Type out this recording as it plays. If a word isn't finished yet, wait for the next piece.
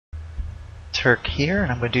Turk here,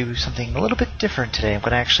 and I'm going to do something a little bit different today. I'm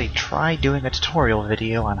going to actually try doing a tutorial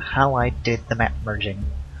video on how I did the map merging.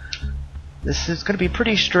 This is going to be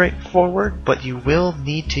pretty straightforward, but you will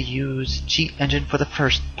need to use Cheat Engine for the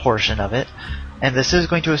first portion of it, and this is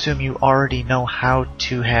going to assume you already know how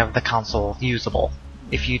to have the console usable.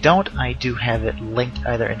 If you don't, I do have it linked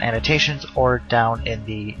either in annotations or down in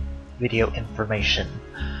the video information.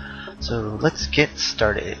 So let's get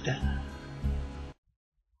started.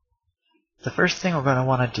 The first thing we're going to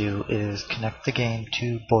want to do is connect the game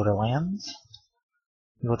to Borderlands.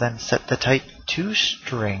 We will then set the type to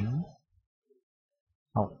string.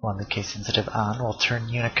 Oh, well, in the case sensitive on, we'll turn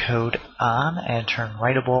Unicode on and turn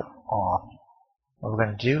writable off. What we're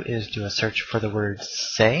going to do is do a search for the word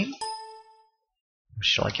say. We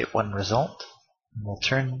should only get one result. And we'll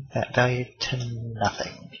turn that value to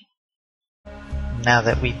nothing. Now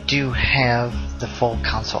that we do have the full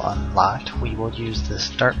console unlocked, we will use the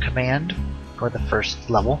start command for the first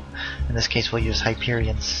level. In this case, we'll use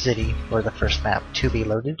Hyperion City for the first map to be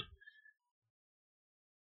loaded.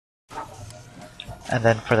 And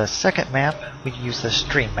then for the second map, we use the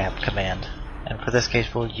streammap command. And for this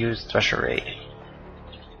case, we'll use Thresher Raid.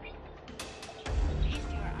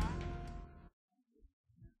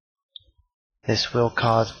 This will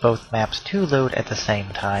cause both maps to load at the same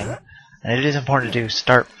time. And it is important to do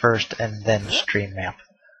start first and then stream map.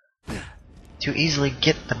 To easily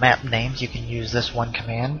get the map names, you can use this one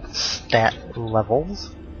command, stat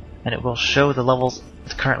levels, and it will show the levels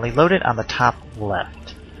currently loaded on the top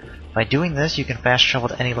left. By doing this, you can fast travel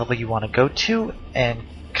to any level you want to go to and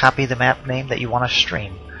copy the map name that you want to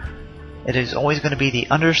stream. It is always going to be the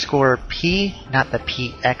 _P, not the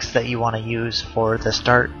PX that you want to use for the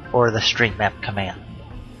start or the stream map command.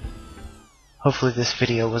 Hopefully this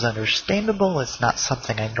video was understandable. It's not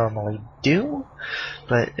something I normally do,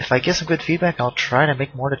 but if I get some good feedback, I'll try to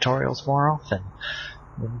make more tutorials more often.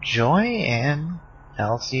 Enjoy, and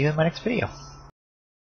I'll see you in my next video.